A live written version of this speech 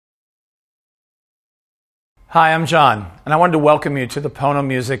Hi, I'm John, and I wanted to welcome you to the Pono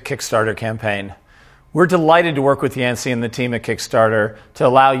Music Kickstarter campaign. We're delighted to work with Yancey and the team at Kickstarter to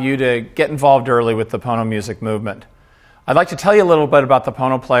allow you to get involved early with the Pono Music movement. I'd like to tell you a little bit about the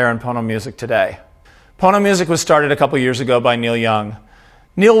Pono player and Pono Music today. Pono Music was started a couple years ago by Neil Young.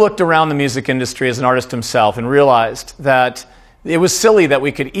 Neil looked around the music industry as an artist himself and realized that it was silly that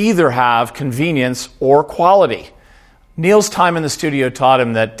we could either have convenience or quality. Neil's time in the studio taught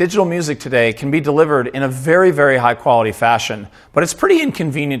him that digital music today can be delivered in a very, very high quality fashion, but it's pretty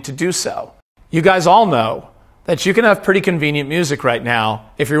inconvenient to do so. You guys all know that you can have pretty convenient music right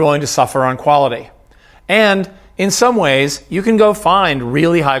now if you're willing to suffer on quality. And in some ways, you can go find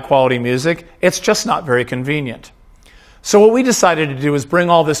really high quality music, it's just not very convenient. So what we decided to do was bring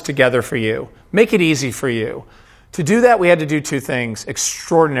all this together for you, make it easy for you. To do that, we had to do two things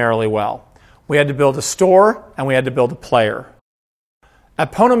extraordinarily well. We had to build a store, and we had to build a player.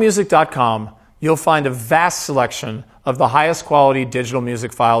 At ponomusic.com, you'll find a vast selection of the highest quality digital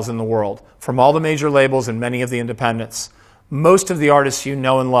music files in the world, from all the major labels and many of the independents. Most of the artists you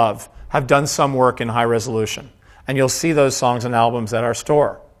know and love have done some work in high resolution, and you'll see those songs and albums at our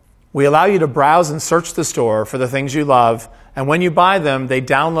store. We allow you to browse and search the store for the things you love, and when you buy them, they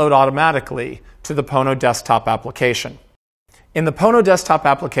download automatically to the Pono desktop application. In the Pono desktop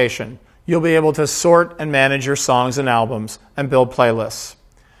application, you'll be able to sort and manage your songs and albums and build playlists.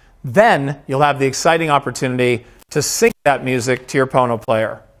 Then you'll have the exciting opportunity to sync that music to your Pono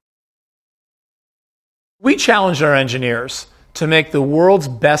player. We challenged our engineers to make the world's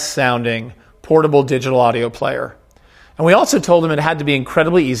best sounding portable digital audio player. And we also told them it had to be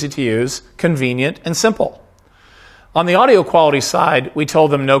incredibly easy to use, convenient, and simple. On the audio quality side, we told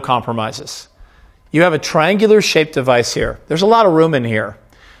them no compromises. You have a triangular shaped device here. There's a lot of room in here.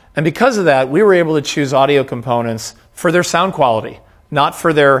 And because of that, we were able to choose audio components for their sound quality, not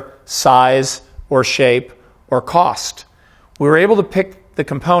for their size or shape or cost. We were able to pick the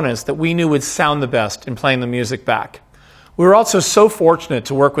components that we knew would sound the best in playing the music back. We were also so fortunate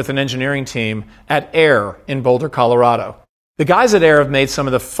to work with an engineering team at Air in Boulder, Colorado. The guys at Air have made some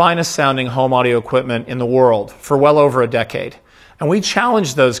of the finest sounding home audio equipment in the world for well over a decade. And we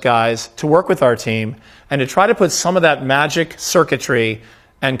challenged those guys to work with our team and to try to put some of that magic circuitry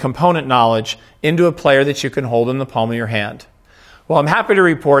and component knowledge into a player that you can hold in the palm of your hand. Well, I'm happy to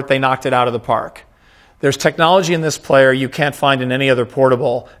report they knocked it out of the park. There's technology in this player you can't find in any other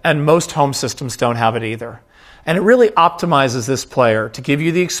portable, and most home systems don't have it either. And it really optimizes this player to give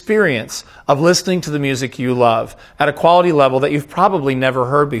you the experience of listening to the music you love at a quality level that you've probably never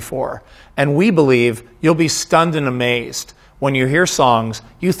heard before. And we believe you'll be stunned and amazed when you hear songs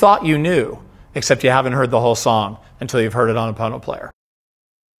you thought you knew, except you haven't heard the whole song until you've heard it on a Pono player.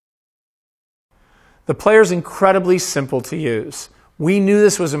 The player is incredibly simple to use. We knew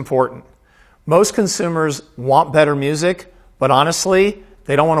this was important. Most consumers want better music, but honestly,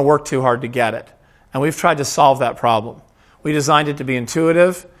 they don't want to work too hard to get it. And we've tried to solve that problem. We designed it to be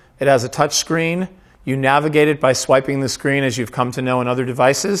intuitive. It has a touch screen. You navigate it by swiping the screen as you've come to know in other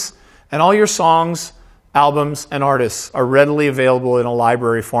devices. And all your songs, albums, and artists are readily available in a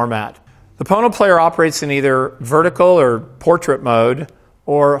library format. The Pono player operates in either vertical or portrait mode,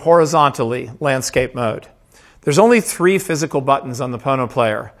 or horizontally, landscape mode. There's only 3 physical buttons on the Pono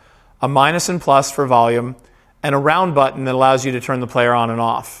player, a minus and plus for volume, and a round button that allows you to turn the player on and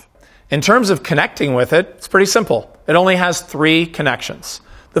off. In terms of connecting with it, it's pretty simple. It only has 3 connections.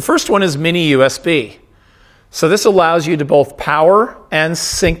 The first one is mini USB. So this allows you to both power and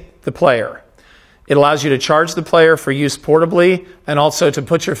sync the player. It allows you to charge the player for use portably and also to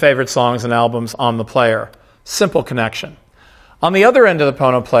put your favorite songs and albums on the player. Simple connection. On the other end of the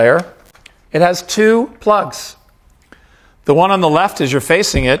Pono player, it has 2 plugs. The one on the left as you're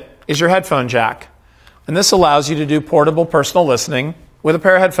facing it is your headphone jack. And this allows you to do portable personal listening with a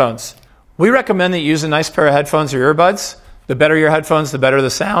pair of headphones. We recommend that you use a nice pair of headphones or earbuds. The better your headphones, the better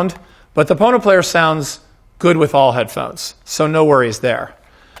the sound. But the Pono player sounds good with all headphones, so no worries there.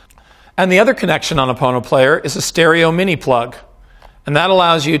 And the other connection on a Pono player is a stereo mini plug. And that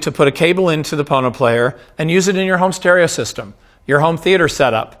allows you to put a cable into the Pono player and use it in your home stereo system, your home theater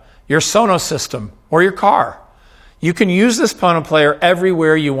setup, your Sonos system, or your car. You can use this Pono player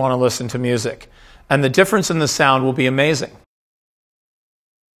everywhere you want to listen to music, and the difference in the sound will be amazing.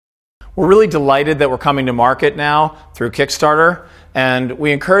 We're really delighted that we're coming to market now through Kickstarter, and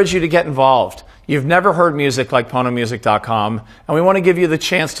we encourage you to get involved. You've never heard music like ponomusic.com, and we want to give you the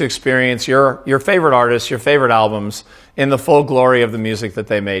chance to experience your favorite artists, your favorite albums, in the full glory of the music that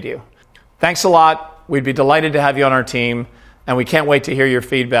they made you. Thanks a lot. We'd be delighted to have you on our team. And we can't wait to hear your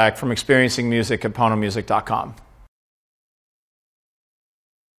feedback from experiencing music at ponomusic.com.